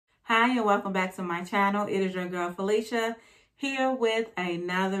Hi and welcome back to my channel. It is your girl Felicia here with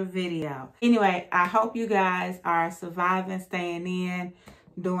another video. Anyway, I hope you guys are surviving, staying in,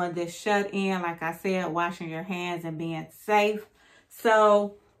 doing this shut in, like I said, washing your hands and being safe.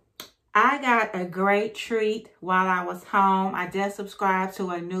 So I got a great treat while I was home. I just subscribed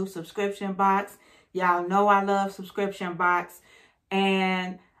to a new subscription box. Y'all know I love subscription box,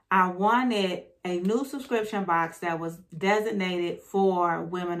 and I wanted a new subscription box that was designated for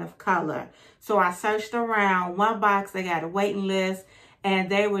women of color. So I searched around. One box, they got a waiting list, and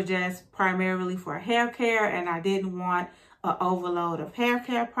they were just primarily for hair care, and I didn't want an overload of hair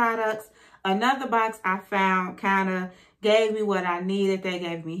care products. Another box I found kind of gave me what I needed. They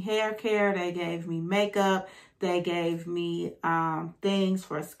gave me hair care, they gave me makeup, they gave me things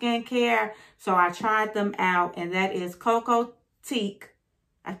for skincare. So I tried them out, and that is Cocotique.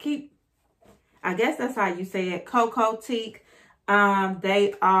 I guess that's how you say it, Cocotique.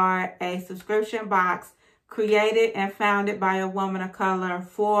 They are a subscription box created and founded by a woman of color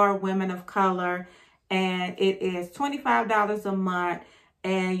for women of color. And it is $25 a month.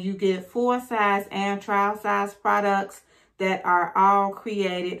 And you get full size and trial size products that are all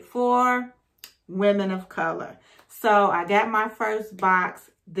created for women of color. So I got my first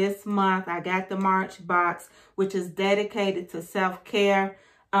box this month. I got the March box, which is dedicated to self-care.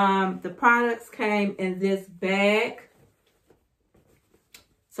 The products came in this bag.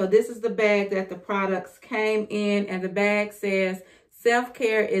 So this is the bag that the products came in, and the bag says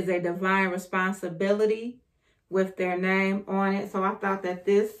self-care is a divine responsibility with their name on it. So I thought that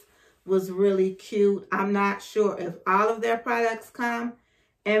this was really cute. I'm not sure if all of their products come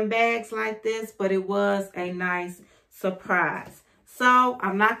in bags like this, but it was a nice surprise. So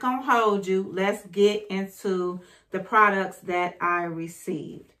I'm not gonna hold you. Let's get into the products that I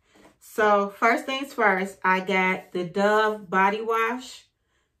received. So first things first, I got the Dove body wash.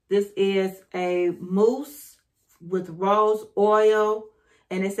 This is a mousse with rose oil,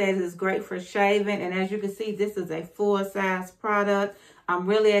 and it says it's great for shaving. And as you can see, this is a full size product. I'm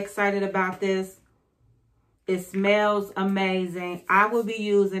really excited about this. It smells amazing. I will be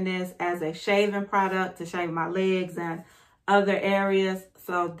using this as a shaving product to shave my legs and other areas.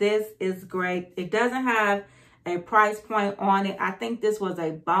 So this is great. It doesn't have a price point on it. I think this was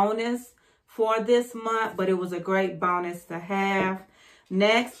a bonus for this month, but it was a great bonus to have.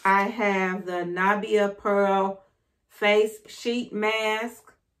 Next, I have the Nabia Pearl Face Sheet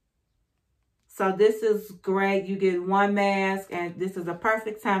Mask. So this is great. You get one mask, and this is a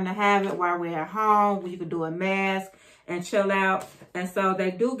perfect time to have it while we're at home. You can do a mask and chill out. And so they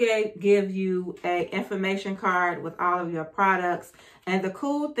do give you a information card with all of your products. And the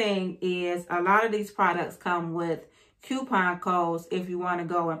cool thing is a lot of these products come with coupon codes if you want to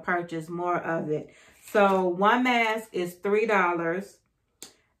go and purchase more of it. So one mask is $3.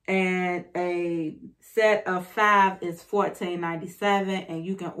 And a set of 5 is $14.97, and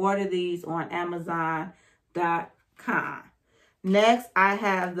you can order these on Amazon.com. Next, I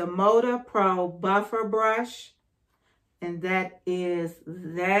have the Moda Pro Buffer Brush, and that is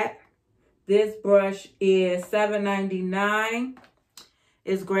that. This brush is $7.99.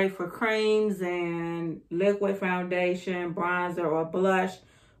 It's great for creams and liquid foundation, bronzer, or blush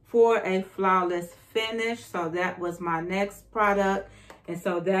for a flawless finish. So that was my next product. And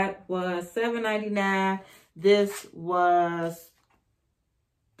so that was $7.99. This was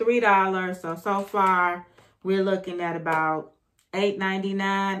 $3. So far, we're looking at about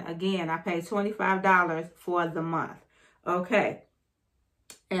 $8.99. Again, I paid $25 for the month. Okay.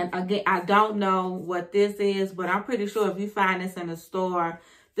 And again, I don't know what this is, but I'm pretty sure if you find this in a store,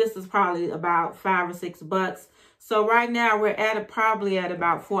 this is probably about $5 or $6. So right now, we're probably at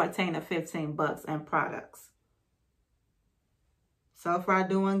about 14 or 15 bucks in products. So far,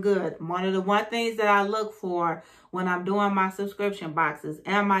 doing good. One of the things that I look for when I'm doing my subscription boxes,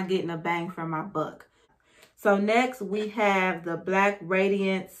 am I getting a bang for my buck? So next, we have the Black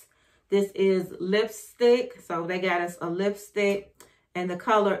Radiance. This is lipstick. So they got us a lipstick, and the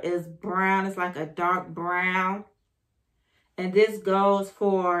color is brown. It's like a dark brown. And this goes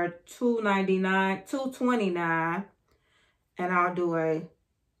for $2.29. And I'll do a...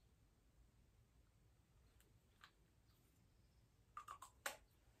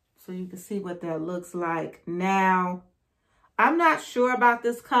 so you can see what that looks like. Now, I'm not sure about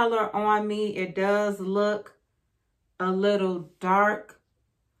this color on me. It does look a little dark.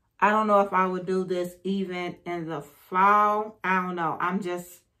 I don't know if I would do this even in the fall. I don't know.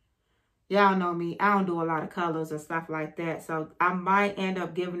 Y'all know me. I don't do a lot of colors or stuff like that. So I might end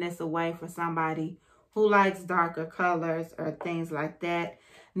up giving this away for somebody who likes darker colors or things like that.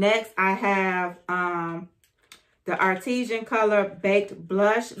 Next, I have the Artesian Color Baked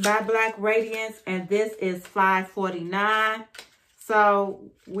Blush by Black Radiance, and this is $5.49.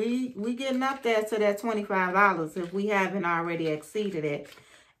 So we getting up there to that $25 if we haven't already exceeded it.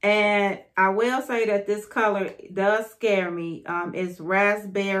 And I will say that this color does scare me. It's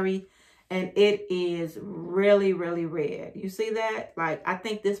raspberry, and it is really, really red. You see that? Like, I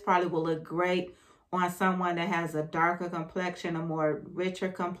think this probably will look great on someone that has a darker complexion, a more richer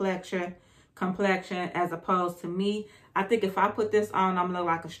complexion as opposed to me. I think if I put this on, I'm gonna look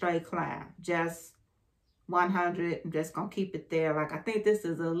like a straight clown. Just 100. I'm just gonna keep it there. Like, I think this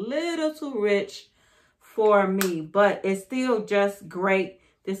is a little too rich for me, but it's still just great.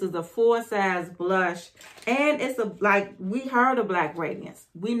 This is a full size blush, and it's like, we heard of Black Radiance.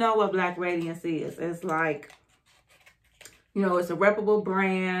 We know what Black Radiance is. It's like, you know, it's a reputable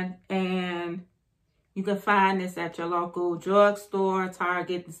brand, and you can find this at your local drugstore,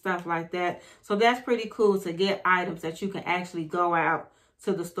 Target, and stuff like that. So that's pretty cool to get items that you can actually go out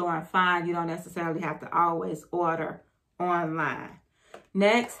to the store and find. You don't necessarily have to always order online.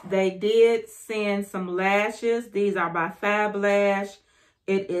 Next, they did send some lashes. These are by Fab Lash.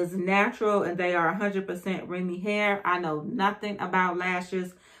 It is natural, and they are 100% Remy hair. I know nothing about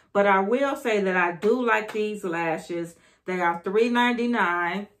lashes, but I will say that I do like these lashes. They are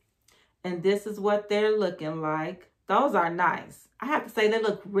 $3.99, and this is what they're looking like. Those are nice. I have to say, they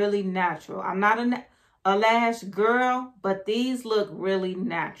look really natural. I'm not a lash girl, but these look really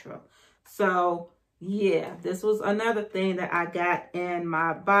natural. So yeah, this was another thing that I got in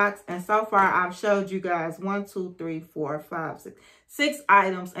my box. And so far, I've showed you guys 1, 2, 3, 4, 5, 6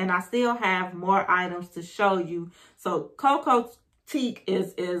 items. And I still have more items to show you. So Cocotique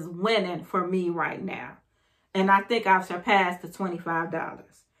is winning for me right now. And I think I've surpassed the $25.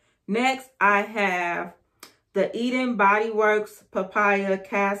 Next, I have the Eden Body Works Papaya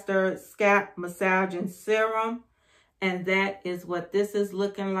Castor Scalp Massaging Serum. And that is what this is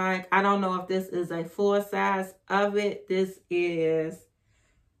looking like. I don't know if this is a full size of it. This is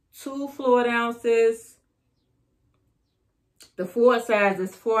 2 fluid ounces. The full size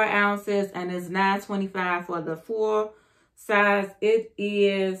is 4 ounces, and it's $9.25 for the full size. It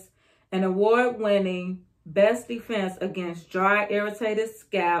is an award-winning best defense against dry, irritated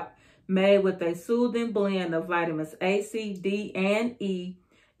scalp, made with a soothing blend of vitamins A, C, D, and E.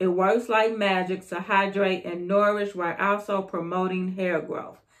 It works like magic to hydrate and nourish while also promoting hair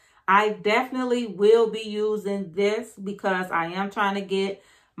growth. I definitely will be using this because I am trying to get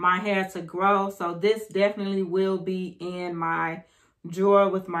my hair to grow. So this definitely will be in my drawer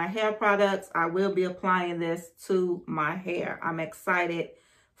with my hair products. I will be applying this to my hair. I'm excited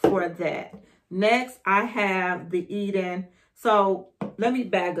for that. Next, I have the Eden. So let me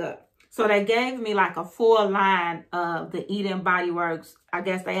back up. So they gave me like a full line of the Eden Body Works. I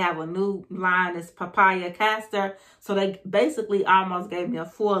guess they have a new line, it's Papaya Castor. So they basically almost gave me a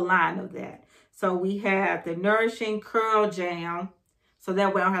full line of that. So we have the Nourishing Curl Jam. So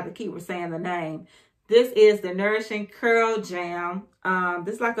that way I don't have to keep saying the name. This is the Nourishing Curl Jam.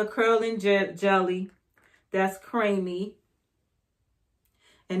 This is like a curling jelly that's creamy.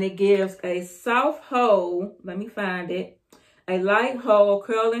 And it gives a soft hold. Let me find it. A light hold,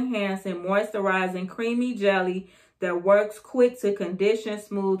 curl enhancing, moisturizing, creamy jelly that works quick to condition,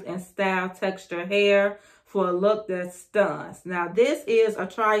 smooth, and style texture hair for a look that stuns. Now, this is a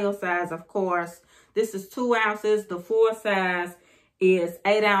trial size, of course. This is 2 ounces. The full size is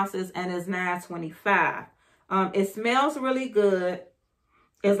 8 ounces, and it's $9.25. It smells really good.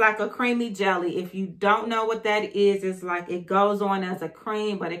 It's like a creamy jelly. If you don't know what that is, it's like it goes on as a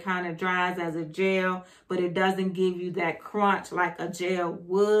cream, but it kind of dries as a gel, but it doesn't give you that crunch like a gel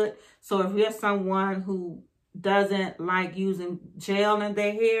would. So if you're someone who doesn't like using gel in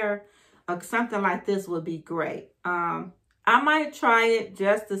their hair, something like this would be great. I might try it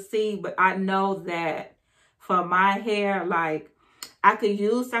just to see, but I know that for my hair, like, I could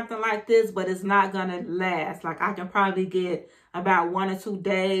use something like this, but it's not going to last. Like, I can probably get about 1 or 2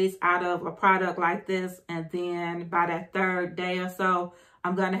 days out of a product like this. And then by that 3rd day or so,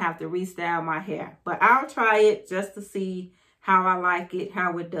 I'm going to have to restyle my hair. But I'll try it just to see how I like it,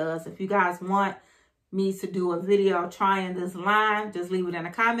 how it does. If you guys want me to do a video trying this line, just leave it in the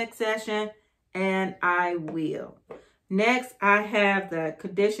comment section and I will. Next, I have the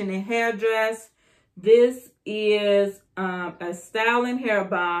Conditioning Hair Dress. This is a styling hair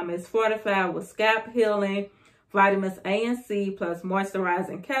balm. It's fortified with scalp healing, vitamins A and C, plus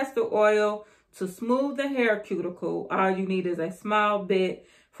moisturizing castor oil to smooth the hair cuticle. All you need is a small bit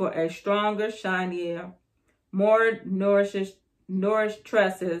for a stronger, shinier, more nourished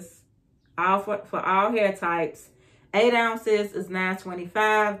tresses, all for all hair types. 8 ounces is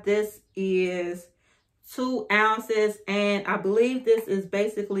 $9.25. This is 2 ounces. And I believe this is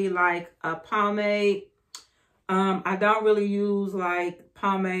basically like a pomade. I don't really use like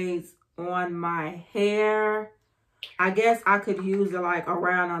pomades on my hair. I guess I could use it like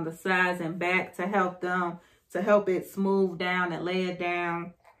around on the sides and back to help it smooth down and lay it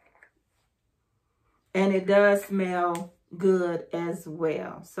down. And it does smell good as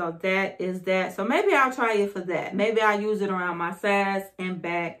well. So that is that. So maybe I'll try it for that. Maybe I'll use it around my sides and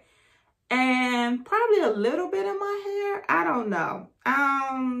back. And probably a little bit in my hair. I don't know.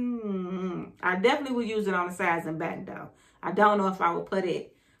 I definitely would use it on the sides and back though. I don't know if I would put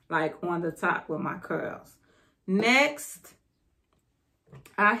it like on the top with my curls. Next,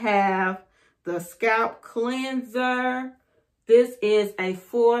 I have the scalp cleanser. This is a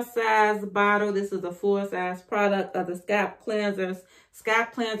 4-size bottle. This is a 4-size product of the scalp cleansers.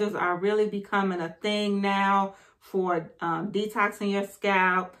 Scalp cleansers are really becoming a thing now for detoxing your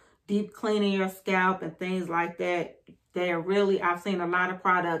scalp, deep cleaning your scalp, and things like that. They're really, I've seen a lot of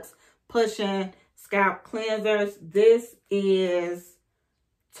products pushing scalp cleansers. This is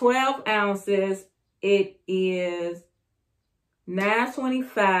 12 ounces. It is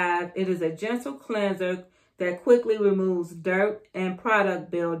 $9.25. It is a gentle cleanser that quickly removes dirt and product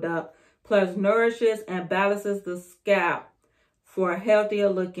buildup, plus nourishes and balances the scalp for healthier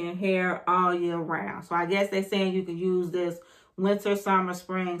looking hair all year round. So I guess they're saying you can use this winter, summer,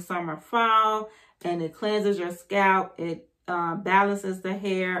 spring, summer, fall, and it cleanses your scalp. It balances the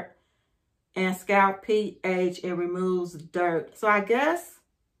hair and scalp pH. It removes dirt. So I guess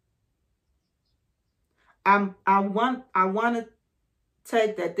I want to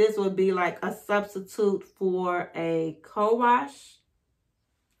take that this would be like a substitute for a co-wash.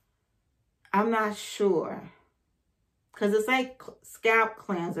 I'm not sure because it's a scalp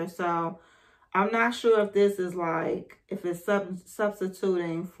cleanser, so I'm not sure if this is like, if it's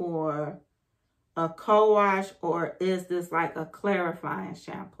substituting for a co-wash, or is this like a clarifying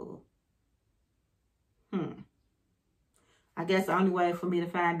shampoo? I guess the only way for me to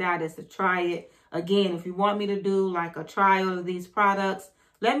find out is to try it. Again, if you want me to do like a trial of these products,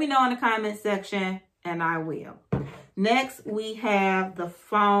 let me know in the comment section and I will. Next, we have the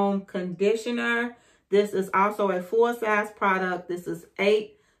foam conditioner. This is also a 4-size product. This is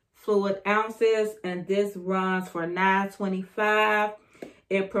 8 fluid ounces and this runs for $9.25.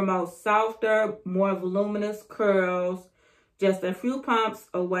 It promotes softer, more voluminous curls, just a few pumps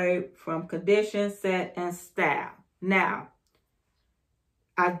away from condition, set, and style. Now,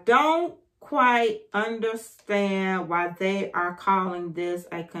 I don't quite understand why they are calling this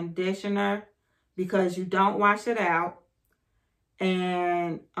a conditioner, because you don't wash it out,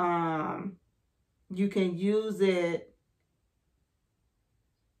 and you can use it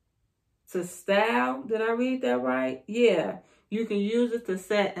to style. Did I read that right? Yeah, you can use it to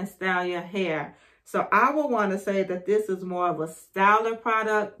set and style your hair. So I would want to say that this is more of a styler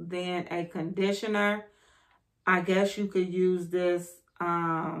product than a conditioner. I guess you could use this.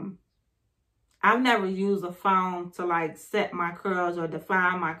 I've never used a foam to like set my curls or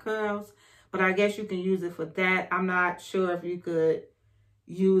define my curls, but I guess you can use it for that. I'm not sure if you could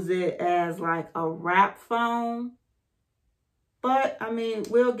use it as like a wrap foam, but I mean,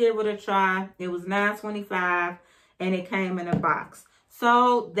 we'll give it a try. It was $9.25 and it came in a box.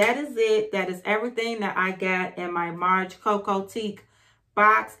 So that is it. That is everything that I got in my March Cocotique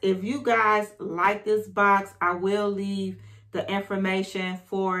box. If you guys like this box, I will leave the information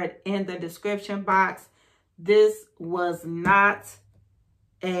for it in the description box. This was not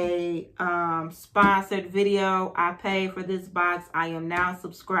a sponsored video. I paid for this box. I am now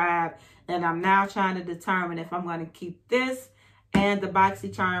subscribed and I'm now trying to determine if I'm going to keep this and the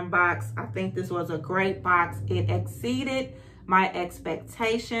BoxyCharm box. I think this was a great box. It exceeded my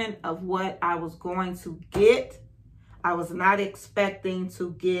expectation of what I was going to get. I was not expecting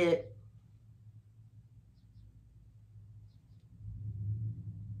to get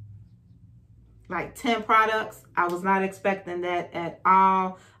like 10 products. I was not expecting that at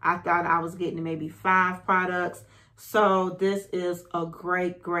all. I thought I was getting maybe 5 products. So this is a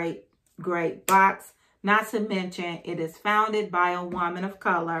great, great, great box. Not to mention, it is founded by a woman of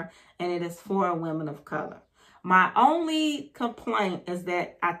color and it is for women of color. My only complaint is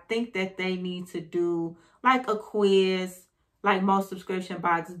that I think that they need to do like a quiz, like most subscription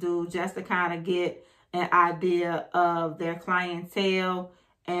boxes do, just to kind of get an idea of their clientele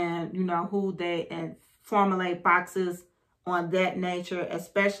and, you know, who they, and formulate boxes on that nature,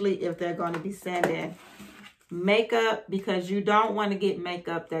 especially if they're going to be sending makeup, because you don't want to get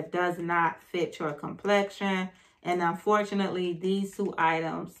makeup that does not fit your complexion. And unfortunately, these 2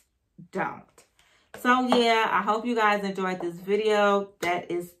 items don't. So yeah, I hope you guys enjoyed this video.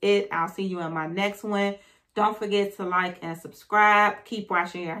 That is it. I'll see you in my next one. Don't forget to like and subscribe. Keep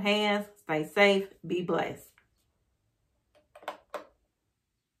washing your hands. Stay safe. Be blessed.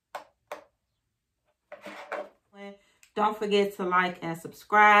 Don't forget to like and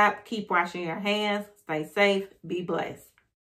subscribe. Keep washing your hands. Stay safe. Be blessed.